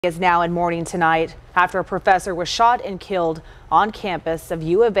Is now in mourning tonight after a professor was shot and killed on campus of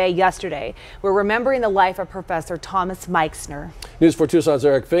U of A yesterday. We're remembering the life of Professor Thomas Meixner. News 4 Tucson's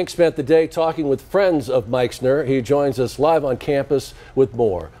Eric Fink spent the day talking with friends of Meixner. He joins us live on campus with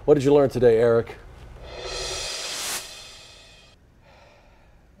more. What did you learn today, Eric?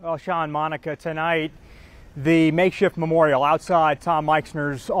 Well, Sean, Monica, tonight the makeshift memorial outside Tom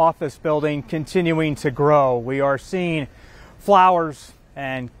Meixner's office building continuing to grow. We are seeing flowers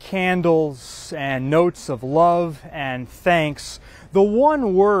and candles and notes of love and thanks. The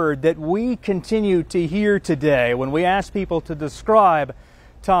one word that we continue to hear today when we ask people to describe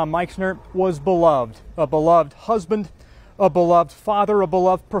Tom Meixner was beloved. A beloved husband, a beloved father, a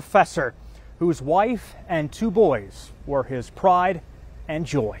beloved professor whose wife and two boys were his pride and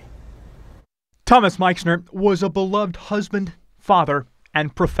joy. Thomas Meixner was a beloved husband, father,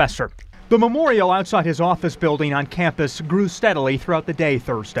 and professor. The memorial outside his office building on campus grew steadily throughout the day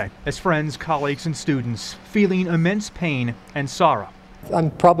Thursday as friends, colleagues, and students feeling immense pain and sorrow. I'm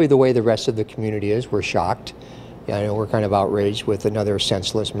probably the way the rest of the community is. We're shocked. We're kind of outraged with another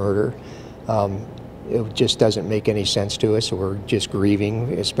senseless murder. It just doesn't make any sense to us. We're just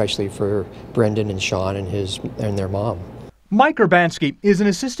grieving, especially for Brendan and Sean and their mom. Mike Urbanski is an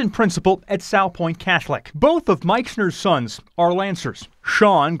assistant principal at South Point Catholic. Both of Meixner's sons are Lancers.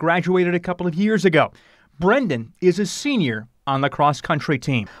 Sean graduated a couple of years ago. Brendan is a senior on the cross-country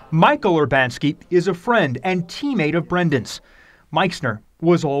team. Michael Urbanski is a friend and teammate of Brendan's. Meixner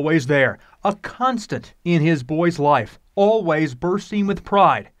was always there, a constant in his boy's life, always bursting with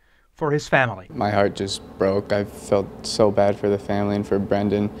pride for his family. My heart just broke. I felt so bad for the family and for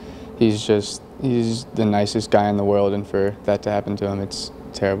Brendan. He's the nicest guy in the world, and for that to happen to him, it's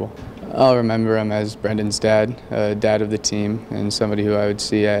terrible. I'll remember him as Brendan's dad, dad of the team, and somebody who I would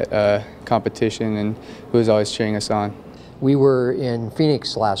see at competition and who was always cheering us on. We were in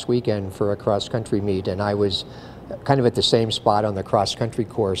Phoenix last weekend for a cross-country meet, and I was kind of at the same spot on the cross-country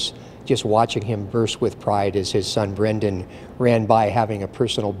course, just watching him burst with pride as his son Brendan ran by having a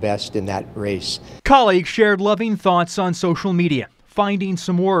personal best in that race. Colleagues shared loving thoughts on social media, finding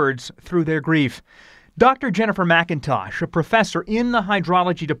some words through their grief. Dr. Jennifer McIntosh, a professor in the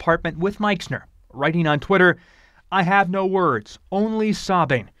hydrology department with Meixner, writing on Twitter, "I have no words, only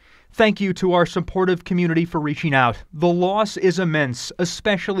sobbing. Thank you to our supportive community for reaching out. The loss is immense,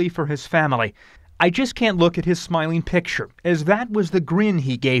 especially for his family. I just can't look at his smiling picture, as that was the grin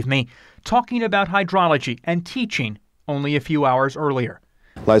he gave me, talking about hydrology and teaching only a few hours earlier."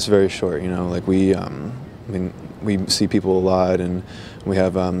 Life's very short, like we see people a lot, and we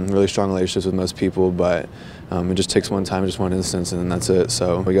have really strong relationships with most people, but it just takes one time, just one instance, and then that's it.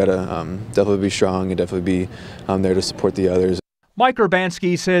 So we gotta definitely be strong and definitely be there to support the others. Mike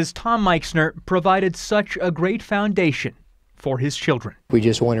Urbanski says Tom Meixner provided such a great foundation for his children. We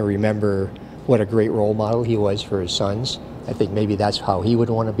just want to remember what a great role model he was for his sons. I think maybe that's how he would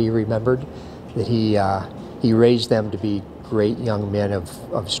want to be remembered, that he raised them to be great young men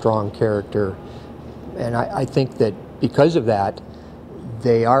of strong character. And I think that because of that,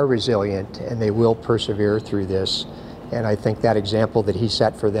 they are resilient and they will persevere through this. And I think that example that he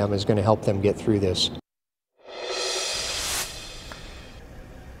set for them is going to help them get through this.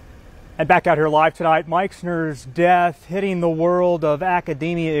 And back out here live tonight, Meixner's death hitting the world of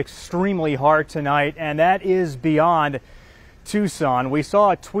academia extremely hard tonight, and that is beyond Tucson. We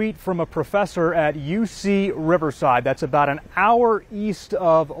saw a tweet from a professor at UC Riverside. That's about an hour east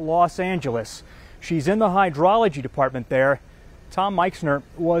of Los Angeles. She's in the hydrology department there. Tom Meixner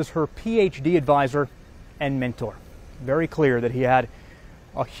was her PhD advisor and mentor. Very clear that he had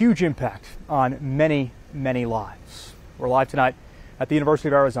a huge impact on many, many lives. We're live tonight at the University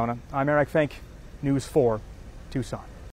of Arizona. I'm Eric Fink, News 4 Tucson.